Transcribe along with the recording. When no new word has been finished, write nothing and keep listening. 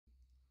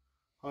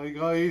Hi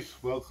guys,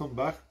 welcome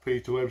back.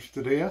 Peter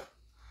Webster here.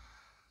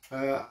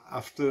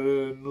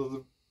 After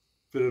another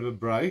bit of a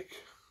break,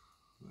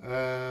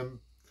 as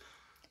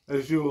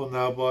you all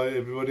know by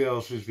everybody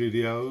else's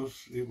videos,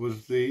 it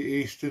was the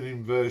Eastern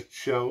Invert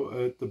show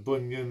at the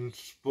Bunyan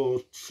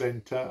Sports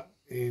Centre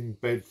in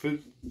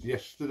Bedford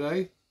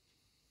yesterday,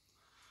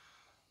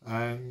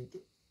 and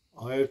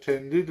I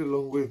attended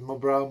along with my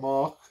bro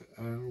Mark,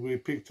 and we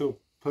picked up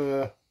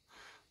the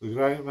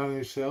great man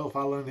himself,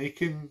 Alan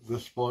Hicken, the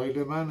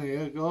Spider-Man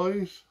here,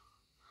 guys.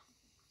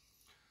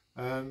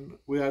 And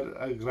we had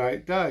a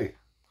great day.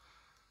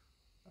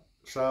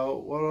 So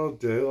what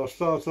I'll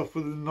start off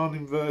with the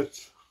non-invert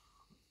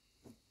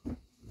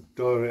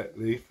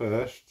directly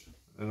first,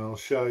 and I'll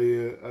show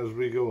you as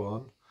we go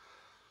on.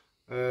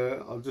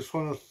 I just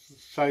want to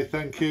say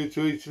thank you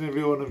to each and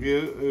every one of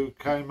you who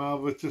came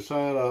over to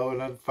say hello and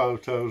had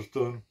photos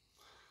done.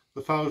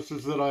 The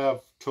photos that I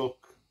have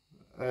took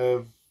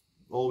have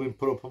all been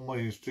put up on my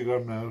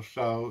Instagram now,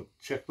 so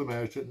check them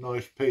out at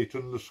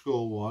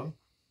nicepete_1.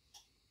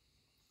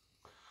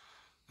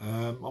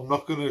 I'm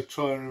not going to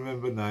try and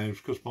remember names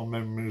because my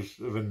memory's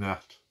of a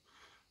gnat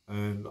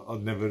and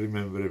I'd never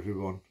remember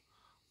everyone.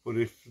 But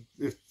if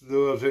there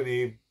was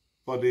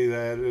anybody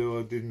there who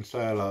I didn't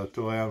say hello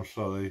to, I am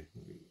sorry.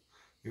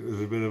 It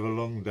was a bit of a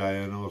long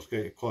day and I was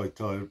getting quite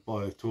tired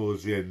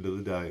towards the end of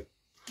the day.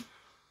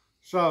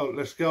 So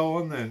let's go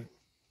on then.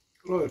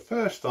 Right,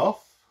 first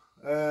off,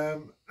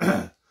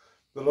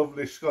 the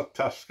lovely Scott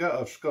Tasker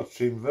of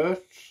Scott's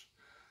Inverts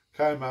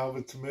came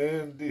over to me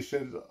and he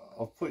said,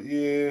 I'll put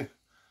your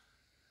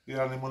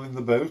animal in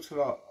the boot.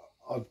 And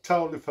I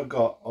totally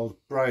forgot. I was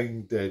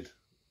brain dead.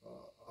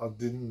 I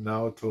didn't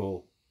know at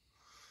all.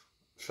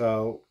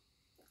 So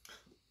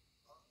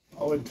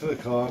I went to the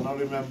car and I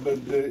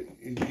remembered that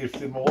he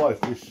gifted my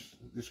wife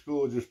this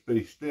gorgeous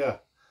beast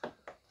here.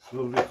 This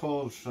lovely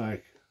corn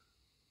snake.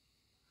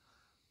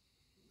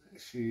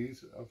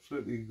 She's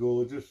absolutely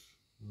gorgeous,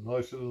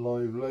 nice and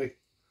lively,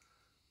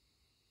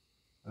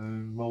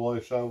 and my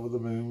wife's over the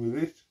moon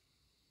with it.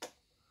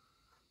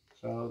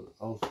 So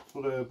I'll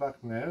put her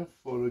back now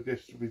before it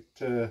gets a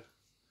bit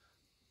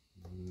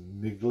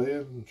niggly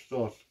and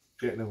starts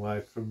getting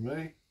away from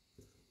me.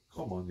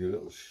 Come on, you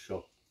little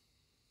shot.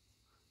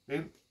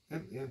 In.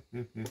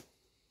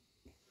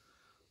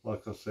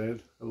 Like I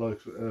said, it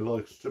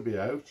likes to be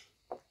out.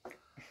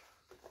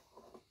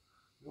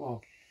 Go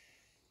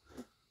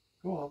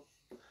on.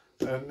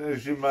 And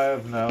as you may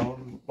have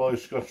known by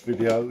Scott's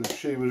video,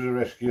 she was a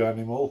rescue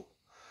animal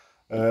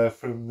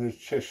from the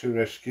Cheshire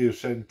Rescue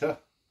Centre.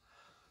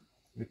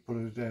 Let me put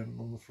it down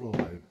on the floor,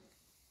 babe.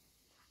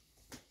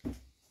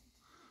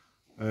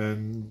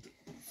 And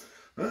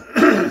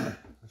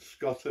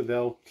Scott had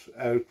helped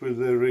out with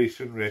the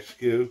recent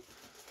rescue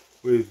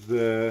with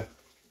Mr.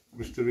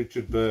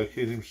 Richard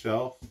Birkin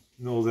himself,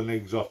 Northern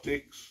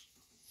Exotics.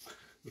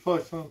 Just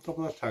put it on top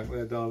of that tank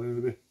there, darling,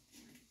 a bit.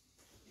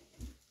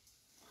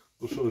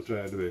 We'll sort it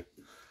out a bit.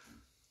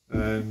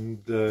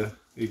 And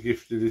he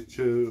gifted it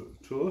to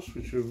us,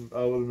 which we're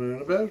over the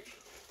moon about.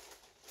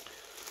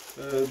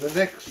 The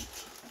next,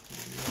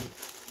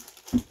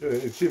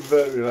 it's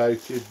invert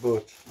related,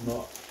 but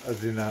not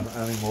as in an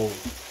animal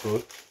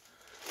foot.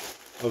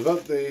 I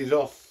got these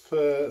off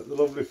the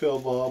lovely Phil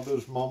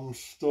Barber's mum's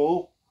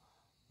stall,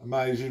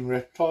 Amazing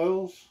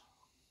Reptiles.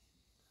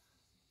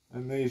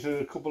 And these are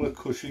a couple of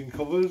cushion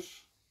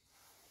covers.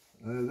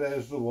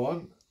 There's the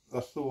one,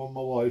 that's the one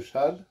my wife's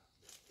had.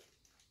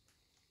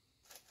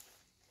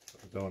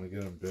 I don't want to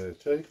get them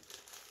dirty.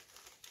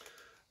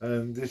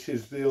 And this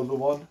is the other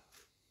one,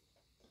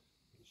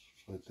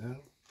 upside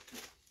down,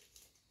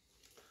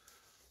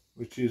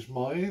 which is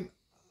mine,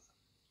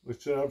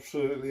 which are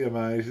absolutely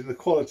amazing. The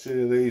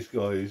quality of these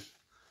guys,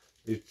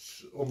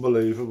 it's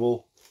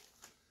unbelievable.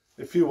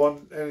 If you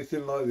want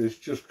anything like this,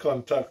 just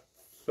contact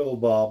Phil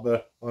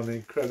Barber on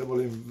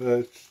Incredible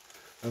Inverts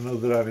and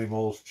Other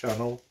Animals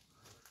channel.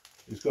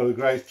 He's got a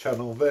great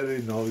channel,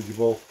 very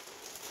knowledgeable.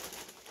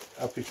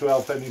 Happy to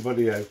help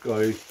anybody out,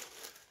 guys.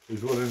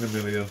 He's one in a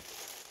million.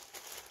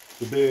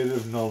 The beard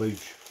of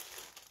knowledge.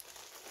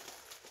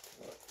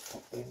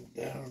 Put them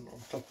down on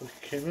top of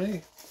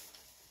Kimmy.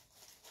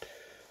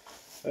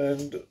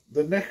 And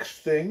the next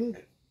thing,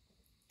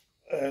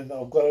 and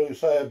I've got to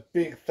say a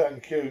big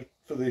thank you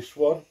for this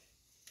one.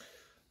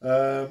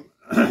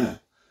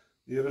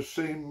 You'll have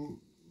seen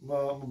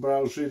my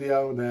browse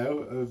video now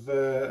of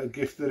a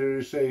gift that he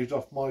received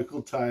off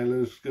Michael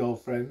Taylor's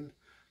girlfriend,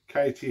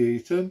 Katie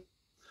Eaton.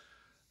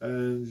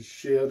 And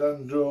she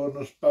had drawn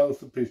us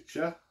both a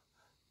picture.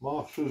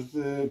 Mark's was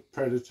the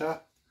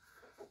predator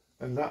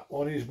and that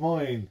one is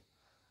mine.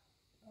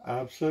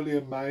 Absolutely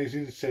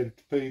amazing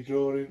centipede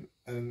drawing,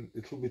 and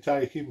it'll be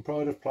taking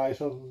pride of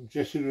place on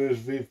Jessica's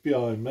Viv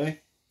behind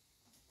me.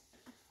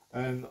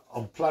 And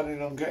I'm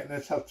planning on getting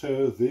a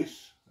tattoo of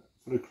this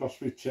for across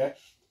my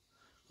chest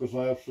because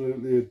I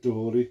absolutely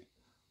adore it.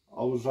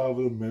 I was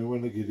over the moon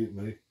when they gave it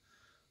me.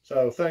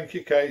 So thank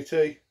you,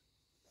 Katie.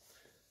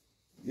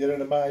 You're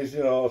an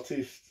amazing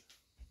artist.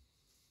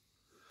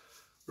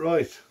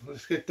 Right,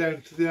 let's get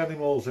down to the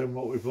animals and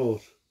what we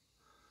bought.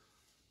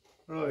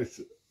 Right,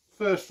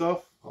 first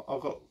off,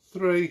 I've got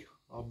 3,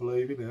 I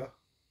believe, in here.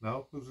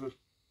 No, there's a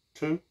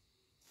 2.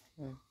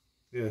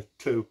 Yeah,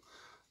 2.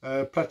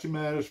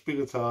 Platymerus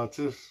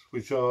bigotatus,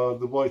 which are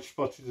the white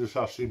spotted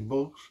assassin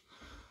bugs.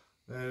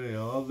 There they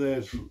are.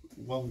 There's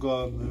one guy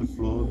on the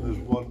floor and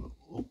there's one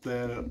up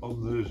there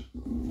on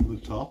the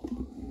top.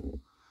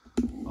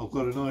 I've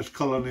got a nice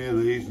colony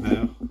of these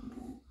now,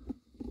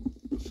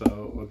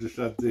 so I'll just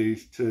add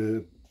these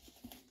to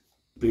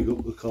big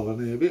up the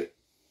colony a bit.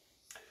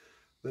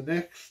 The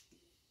next,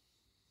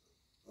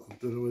 I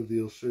don't know whether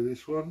you'll see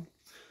this one,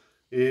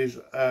 is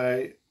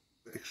a,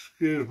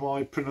 excuse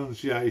my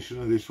pronunciation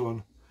of this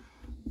one,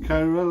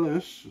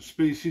 Carolus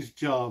species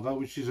Java,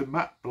 which is a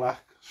matte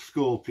black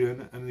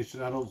scorpion, and it's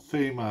an adult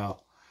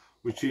female,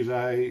 which is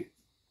a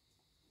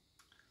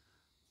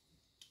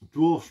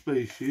dwarf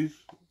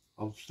species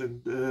of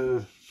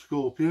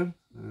scorpion,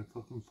 if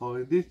I can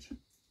find it.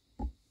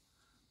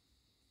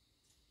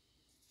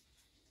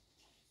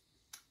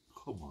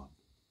 Come on.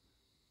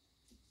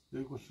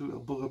 What's the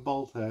little bugger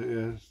bolt out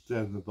here? It's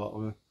down the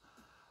bottom.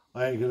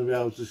 I ain't going to be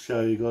able to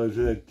show you guys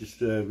without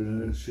disturbing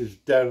her. She's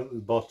down at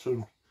the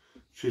bottom.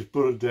 She's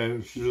burrowed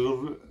down. She's a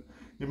lovely.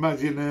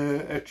 Imagine a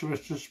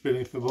extraterrestrial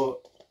spinning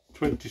about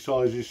 20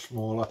 sizes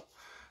smaller.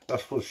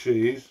 That's what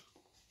she is.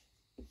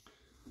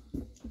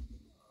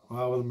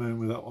 I'll have the moon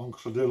with that one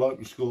because I do like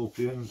my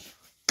scorpions.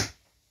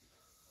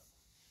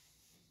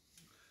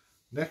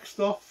 Next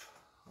off,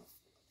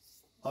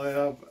 I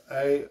have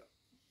a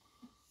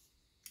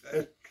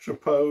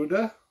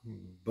Tetrapoda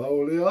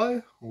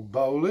bolii or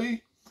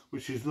bowley,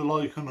 which is the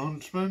lichen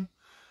huntsman.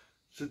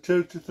 It's a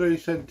 2 to 3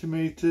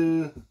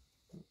 centimetre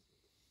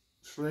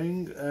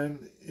sling,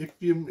 and if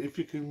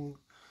you can,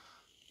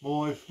 my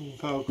wife can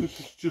focus,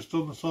 it's just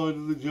on the side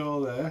of the jaw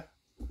there.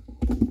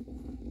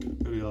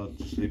 Very hard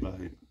to see,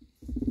 babe.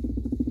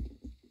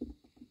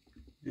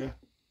 Yeah.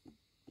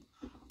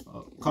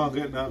 I can't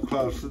get no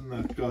closer than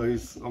that,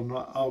 guys. I'm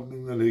not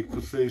opening the lid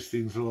because these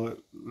things are like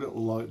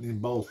little lightning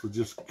bolts that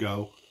just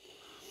go.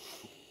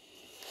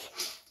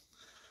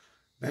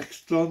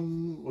 Next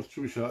on, what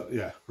should we show?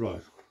 Yeah,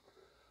 right.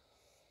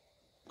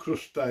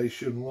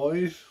 Crustacean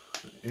wise,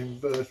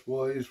 invert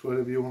wise,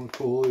 whatever you want to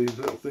call these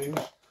little things,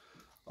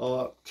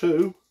 are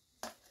 2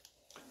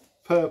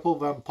 purple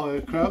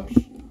vampire crabs,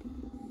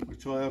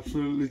 which I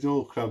absolutely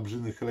adore crabs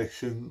in the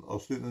collection. I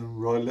think they're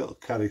right little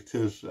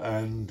characters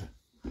and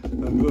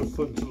they're good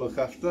fun to look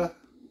after.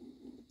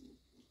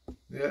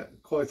 Yeah,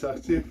 quite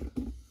active.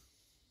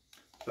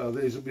 So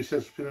these will be set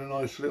up in a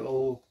nice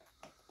little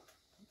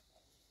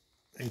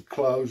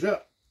enclosure.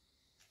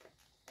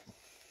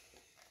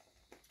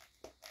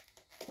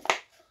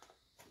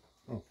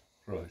 Oh,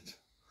 right.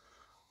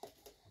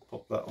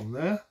 Pop that on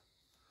there.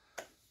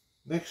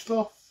 Next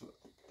off,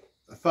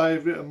 a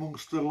favourite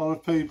amongst a lot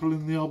of people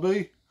in the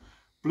hobby,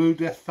 blue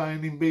death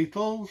feigning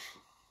beetles,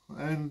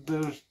 and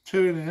there's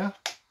 2 in here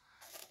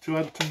to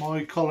add to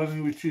my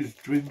colony, which is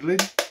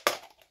dwindling,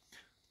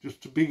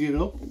 just to big it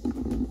up.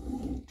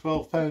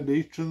 £12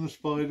 each in the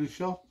spider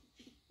shop.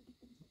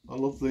 I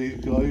love these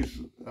guys,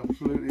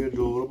 absolutely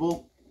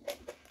adorable.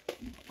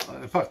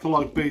 In fact, I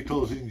like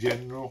beetles in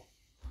general.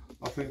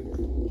 I think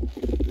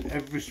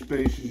every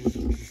species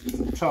is just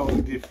a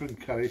totally different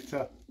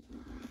character,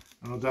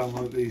 and I don't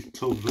like these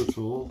tubs at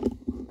all.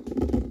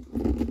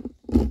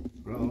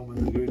 Right, I'm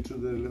going to go into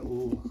the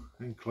little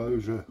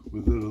enclosure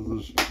with the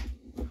others.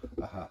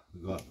 Aha,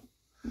 got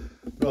it.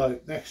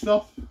 Right, next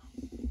off,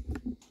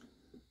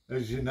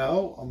 as you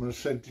know, I'm a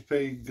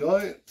centipede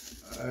guy,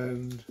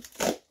 and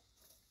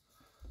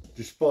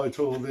despite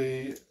all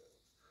the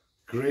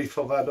grief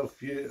I've had off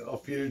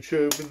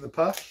YouTube in the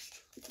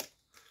past,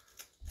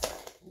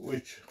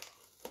 which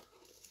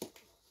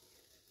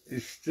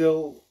is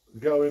still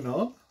going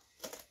on,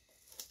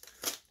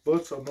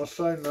 but I'm not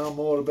saying no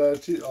more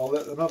about it. I'll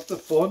let them have the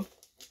fun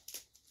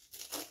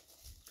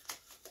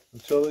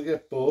until they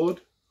get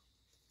bored.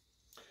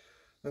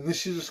 And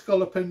this is a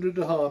Scolopendra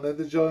dahana,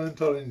 the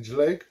giant orange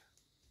leg.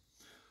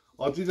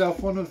 I did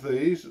have one of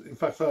these. In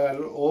fact, I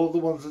had all the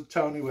ones that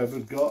Tony Webb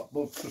had got,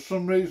 but for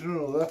some reason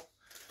or other,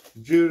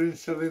 during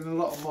selling a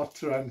lot of my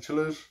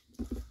tarantulas,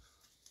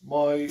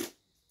 my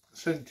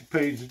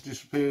centipedes had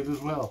disappeared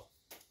as well.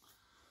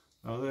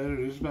 Now there it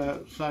is,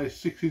 about say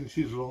 6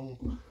 inches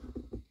long,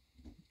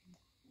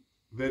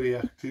 very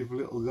active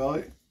little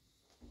guy.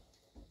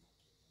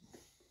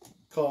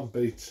 Can't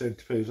beat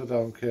centipedes, I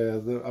don't care,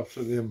 they're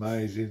absolutely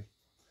amazing.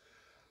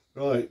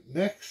 Right,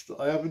 next,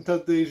 I haven't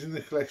had these in the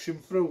collection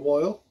for a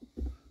while,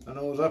 and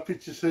I was happy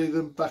to see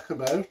them back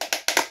about.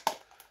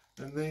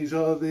 And these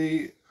are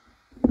the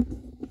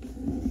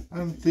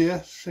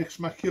Anthea sex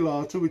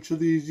maculata, which are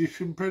the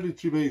Egyptian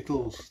predatory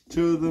beetles.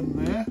 2 of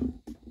them there.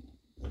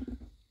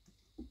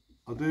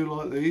 I do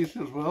like these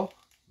as well,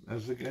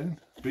 as again,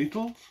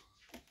 beetles.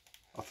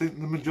 I think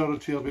the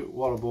majority of it,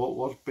 what I bought,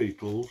 was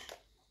beetles.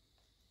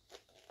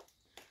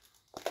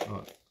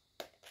 Right.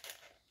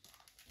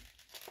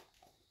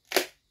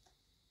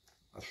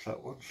 That's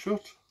that one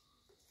shut.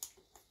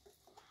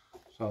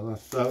 So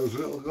that's those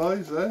little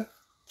guys there.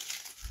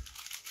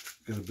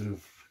 Get a bit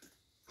of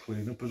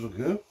clean up as I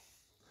go.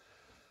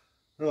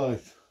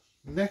 Right,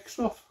 next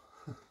off,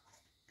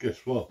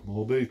 guess what,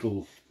 more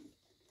beetles.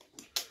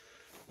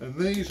 And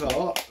these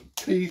are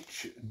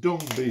peach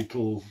dung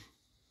beetles.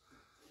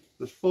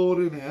 There's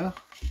 4 in here.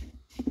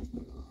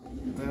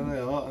 There they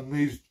are, and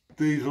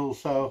these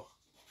also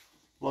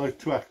like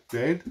to act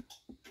dead.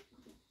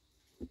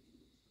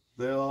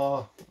 They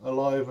are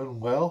alive and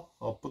well.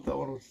 I'll put that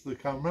one onto the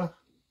camera.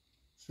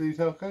 See it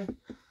okay?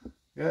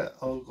 Yeah,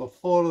 I've got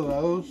 4 of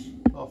those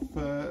off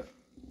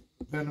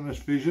Venomous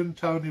Vision,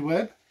 Tony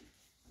Webb.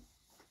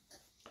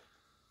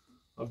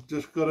 I've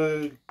just got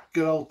to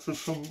get hold to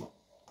some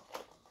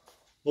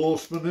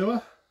horse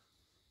manure.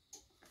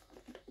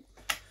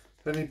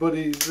 If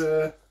anybody's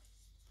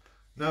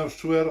knows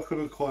to where I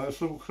can acquire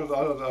some, because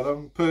I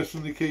don't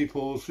personally keep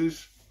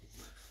horses,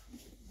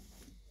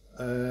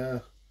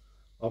 I'd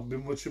be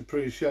much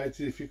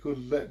appreciated if you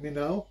could let me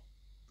know.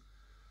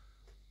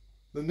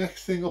 The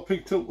next thing I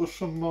picked up was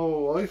from my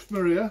wife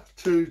Maria,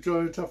 2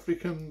 giant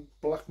African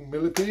black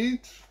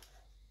millipedes.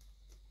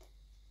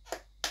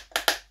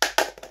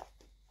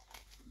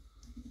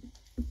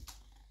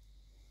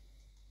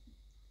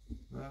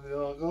 There they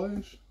are,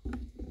 guys.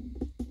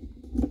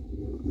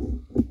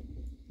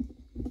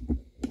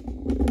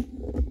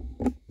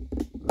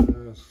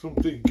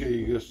 Something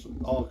gigas,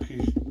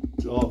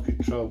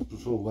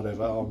 architropes or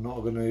whatever. I'm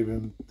not going to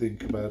even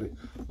think about it.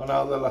 I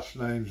know the last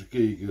name's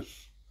Gigas,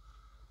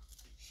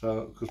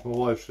 so because my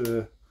wife's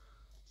a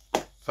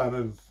fan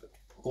of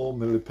all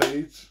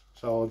millipedes,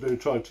 so I do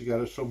try to get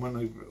her some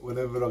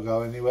whenever I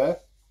go anywhere.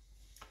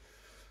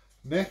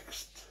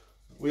 Next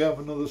we have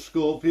another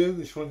scorpion.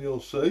 This one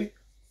you'll see,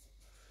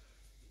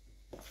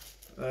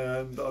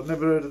 and I've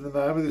never heard of the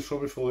name of this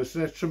one before. It's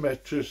an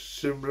Etrometrus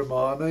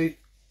cimbramani,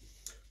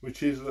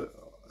 which is a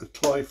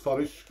Thai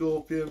forest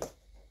scorpion.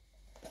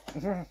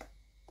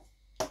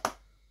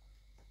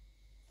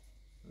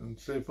 And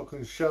see if I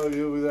can show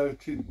you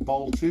without it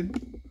bolting.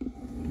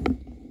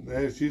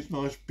 There's his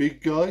nice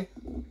big guy.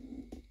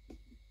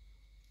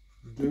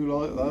 I do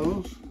like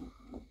those.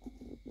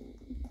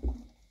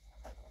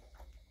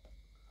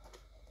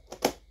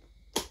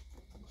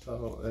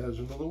 So there's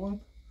another one.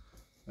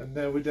 And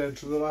now we're down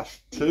to the last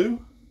 2.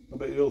 I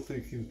bet you're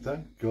thinking,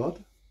 thank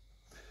God.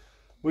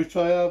 Which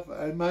I have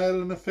a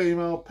male and a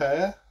female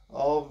pair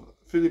of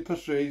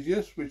Philippus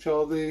regius, which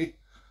are the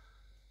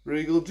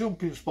regal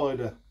jumping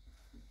spider.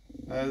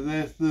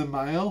 There's the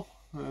male.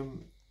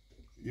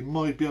 You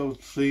might be able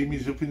to see him,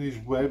 he's up in his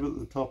web at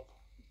the top.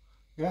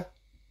 Yeah.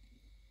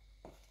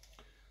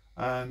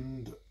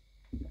 And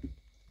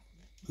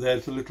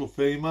there's a little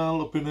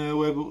female up in her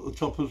web at the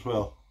top as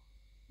well.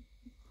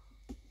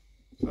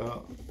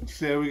 So,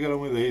 see how we get on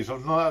with these.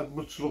 I've not had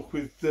much luck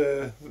with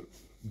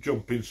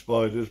jumping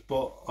spiders,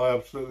 but I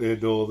absolutely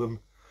adore them,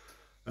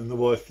 and the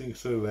wife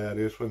thinks they're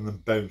hilarious when they're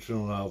bouncing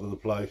all over the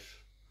place.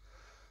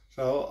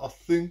 So I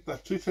think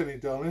that's it, any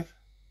darn it.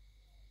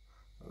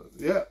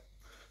 Yeah,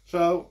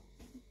 so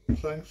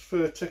thanks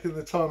for taking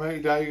the time out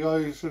today,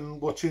 guys, and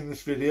watching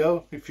this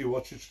video, if you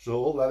watch it at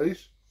all, that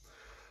is.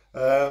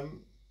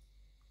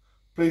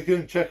 Please go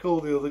and check all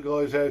the other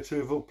guys out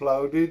who've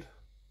uploaded.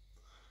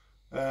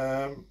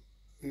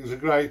 It was a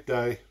great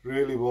day,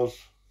 really was.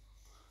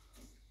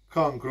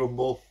 Can't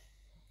grumble.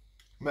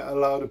 Met a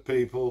load of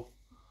people.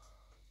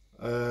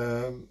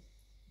 The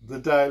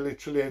day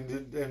literally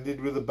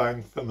ended with a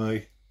bang for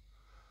me.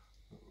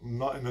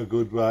 Not in a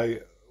good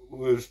way.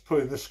 Was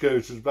putting the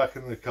scooters back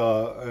in the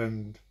car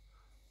and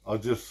I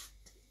just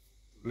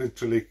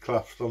literally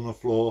collapsed on the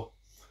floor.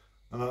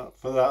 And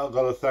for that I've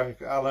got to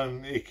thank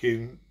Alan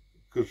Ickin,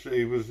 because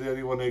he was the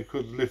only one who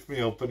could lift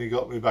me up and he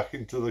got me back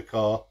into the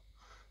car.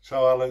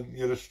 So Alan,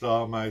 you're a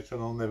star, mate,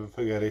 and I'll never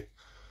forget it.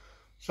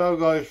 So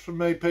guys, from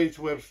me,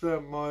 Peter Webster,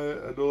 and my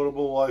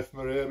adorable wife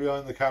Maria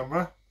behind the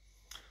camera,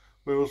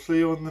 we will see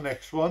you on the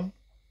next one.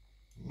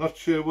 Not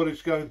sure what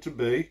it's going to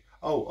be.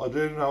 Oh, I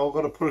do know I've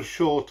got to put a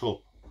short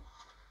up.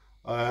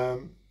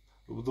 The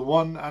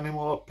one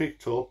animal I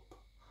picked up,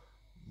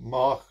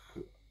 Mark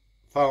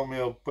phoned me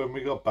up when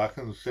we got back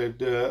and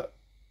said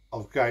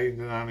I've gained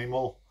an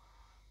animal,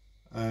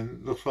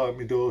 and looks like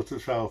my daughter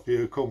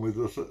Sophie come with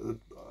us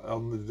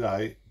on the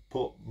day,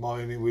 put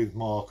mine in with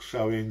Mark,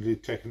 so he ended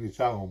up taking it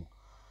home.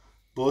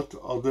 But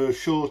I'll do a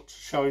short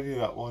showing you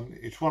that one.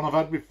 It's one I've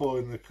had before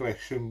in the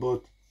collection,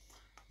 but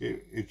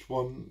it's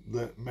one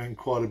that meant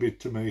quite a bit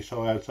to me,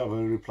 so I had to have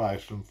a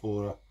replacement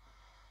for her.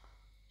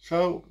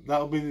 So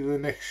that'll be the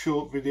next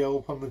short video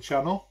up on the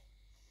channel.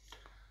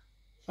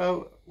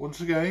 So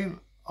once again,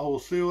 I will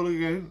see you all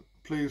again.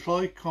 Please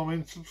like,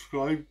 comment,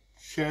 subscribe,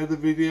 share the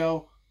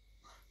video,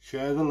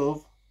 share the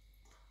love.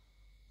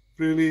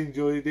 Really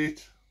enjoyed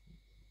it.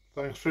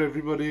 Thanks for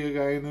everybody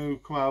again who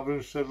come over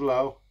and said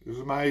hello. It was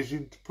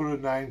amazing to put a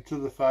name to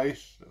the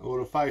face,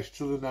 or a face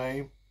to the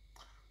name,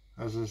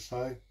 as I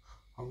say.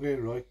 I'm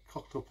getting right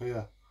cocked up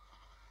here.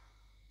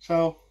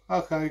 So,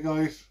 okay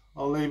guys,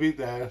 I'll leave it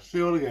there. See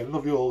you all again.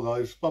 Love you all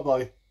guys. Bye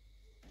bye.